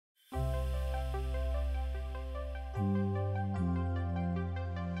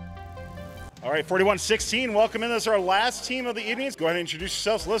All right, 4116, welcome in. This is our last team of the evenings. Go ahead and introduce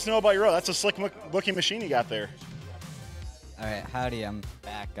yourselves. Let us know about your robot. That's a slick-looking machine you got there. All right, howdy, I'm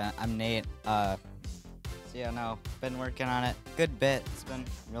back. I'm Nate. So yeah, no, been working on it good bit. It's been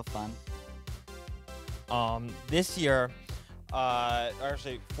real fun. This year,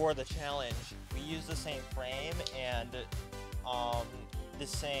 actually for the challenge, we used the same frame and the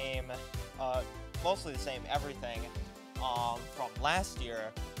same, mostly the same everything from last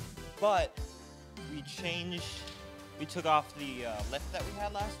year, but we took off the lift that we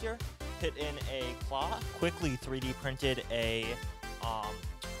had last year, put in a claw, quickly 3D printed a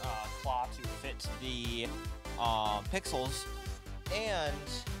claw to fit the pixels, and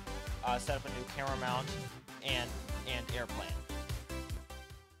set up a new camera mount and airplane.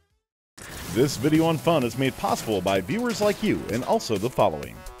 This video on fun is made possible by viewers like you and also the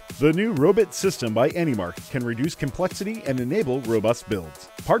following. The new Robot system by AnyMark can reduce complexity and enable robust builds.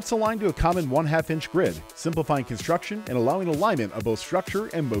 Parts aligned to a common 1/2 inch grid, simplifying construction and allowing alignment of both structure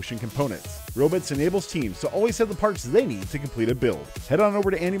and motion components. Robots enables teams to always have the parts they need to complete a build. Head on over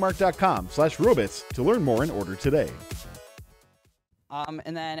to anymark.com/robots to learn more and order today.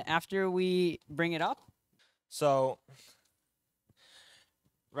 And then after we bring it up, So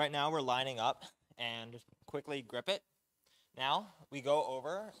right now we're lining up and quickly grip it. Now we go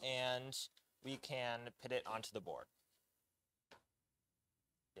over and we can put it onto the board.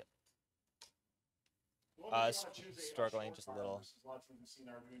 Yep. Struggling just a little.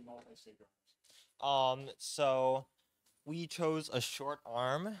 So we chose a short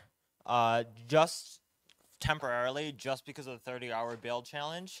arm, just temporarily, just because of the 30-hour build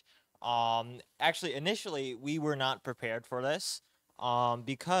challenge. Actually, initially we were not prepared for this,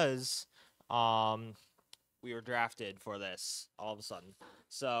 because we were drafted for this all of a sudden.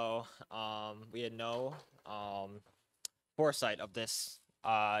 So we had no foresight of this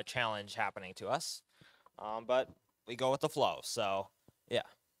challenge happening to us, but we go with the flow. So yeah.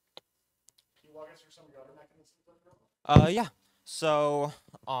 Can you walk us through some of your other mechanisms? Yeah.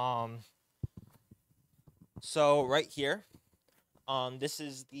 So right here, this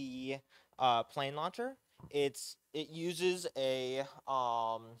is the plane launcher. It uses a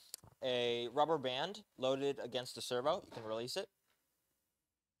rubber band loaded against a servo. You can release it.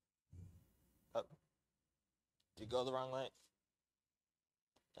 Oh, did you go the wrong way?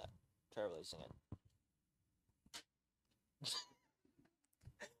 Yeah, try releasing it.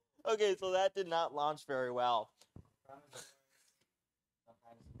 Okay, so that did not launch very well.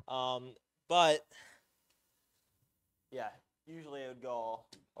 But yeah, usually it would go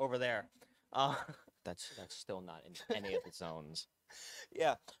over there. That's still not in any of the zones.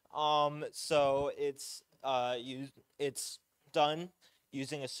 Yeah. So it's done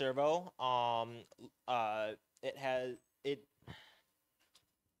using a servo.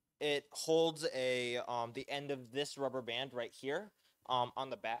 It holds the end of this rubber band right here on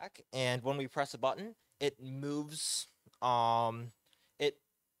the back, and when we press a button, it moves.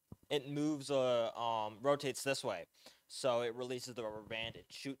 It moves rotates this way, so it releases the rubber band.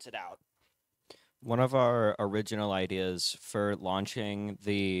 It shoots it out. One of our original ideas for launching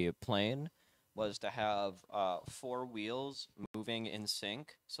the plane was to have 4 wheels moving in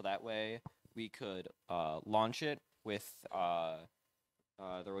sync, so that way we could launch it with the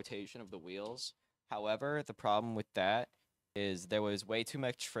rotation of the wheels. However, the problem with that is there was way too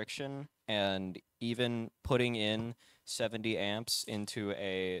much friction, and even putting in 70 amps into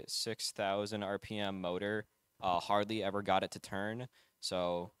a 6,000 RPM motor hardly ever got it to turn,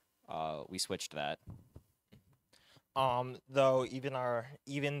 so we switched that. Though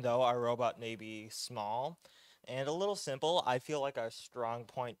even though our robot may be small and a little simple, I feel like our strong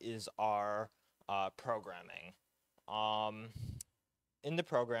point is our programming. In the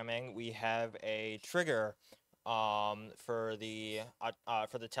programming, we have a trigger for the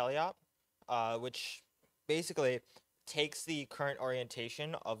teleop, which basically takes the current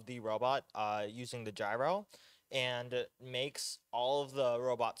orientation of the robot using the gyro and makes all of the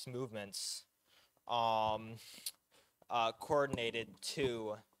robot's movements coordinated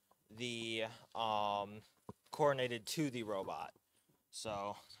to the robot.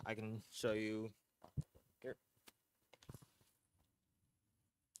 So I can show you here.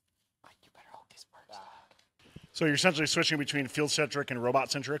 You better hope this works. So you're essentially switching between field-centric and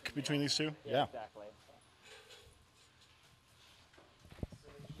robot-centric between these two? Yeah, exactly.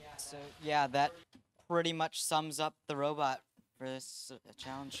 so yeah, that pretty much sums up the robot for this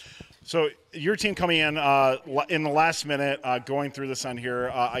challenge. So your team coming in the last minute, going through this on here,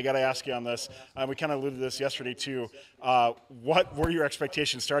 I got to ask you on this. We kind of alluded to this yesterday too. What were your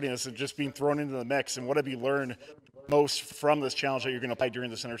expectations starting this and just being thrown into the mix, and what have you learned most from this challenge that you're going to play during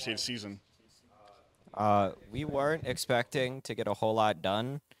this interstate season? We weren't expecting to get a whole lot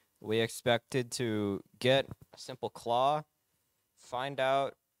done. We expected to get a simple claw, find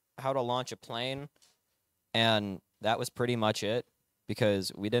out how to launch a plane, and that was pretty much it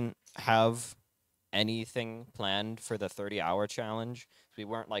because we didn't have anything planned for the 30-hour challenge. We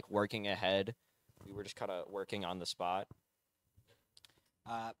weren't like working ahead. We were just kind of working on the spot.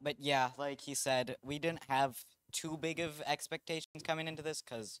 But yeah, like he said, we didn't have too big of expectations coming into this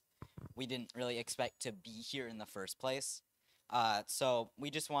because we didn't really expect to be here in the first place. So we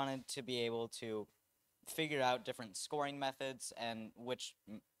just wanted to be able to figure out different scoring methods and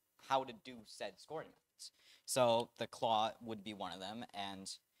how to do said scoring methods. So the claw would be one of them, and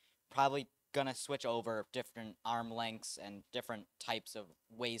probably gonna switch over different arm lengths and different types of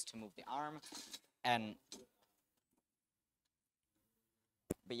ways to move the arm.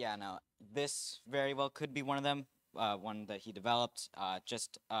 But yeah, no, this very well could be one of them, one that he developed,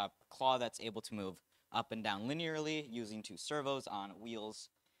 just a claw that's able to move up and down linearly using 2 servos on wheels.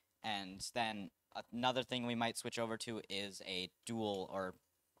 And then another thing we might switch over to is a dual or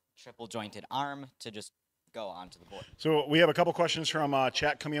triple jointed arm to just go onto the board. So we have a couple questions from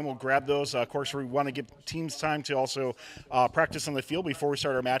chat coming in. We'll grab those. Of course, we want to give teams time to also practice on the field before we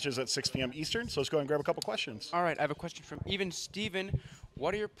start our matches at 6 p.m. Eastern. So let's go ahead and grab a couple questions. All right, I have a question from even Steven.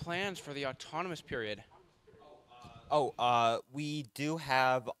 What are your plans for the autonomous period? We do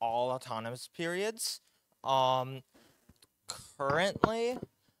have all autonomous periods. Currently,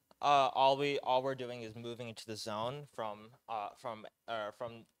 all we're doing is moving into the zone from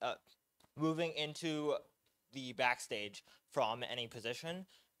moving into the backstage from any position.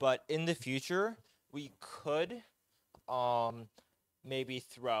 But in the future, we could maybe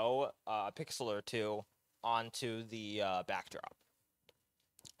throw a pixel or 2 onto the backdrop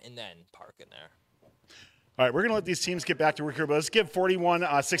and then park in there. All right, we're going to let these teams get back to work here, but let's give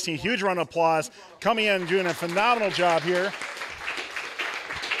 41-16 a huge round of applause. Coming in and doing a phenomenal job here.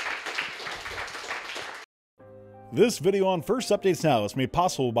 This video on First Updates Now is made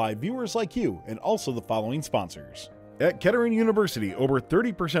possible by viewers like you and also the following sponsors. At Kettering University, over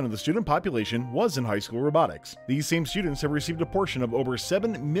 30% of the student population was in high school robotics. These same students have received a portion of over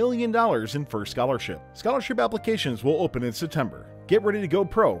 $7 million in FIRST Scholarship. Scholarship applications will open in September. Get ready to go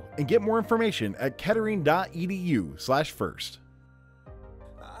pro and get more information at kettering.edu/first.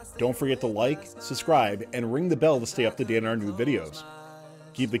 Don't forget to like, subscribe, and ring the bell to stay up to date on our new videos.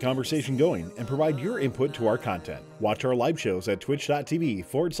 Keep the conversation going and provide your input to our content. Watch our live shows at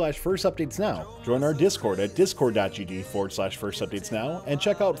twitch.tv/firstupdatesnow. Join our Discord at discord.gg/firstupdatesnow. And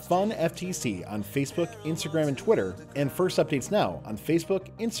check out Fun FTC on Facebook, Instagram, and Twitter. And First Updates Now on Facebook,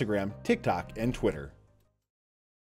 Instagram, TikTok, and Twitter.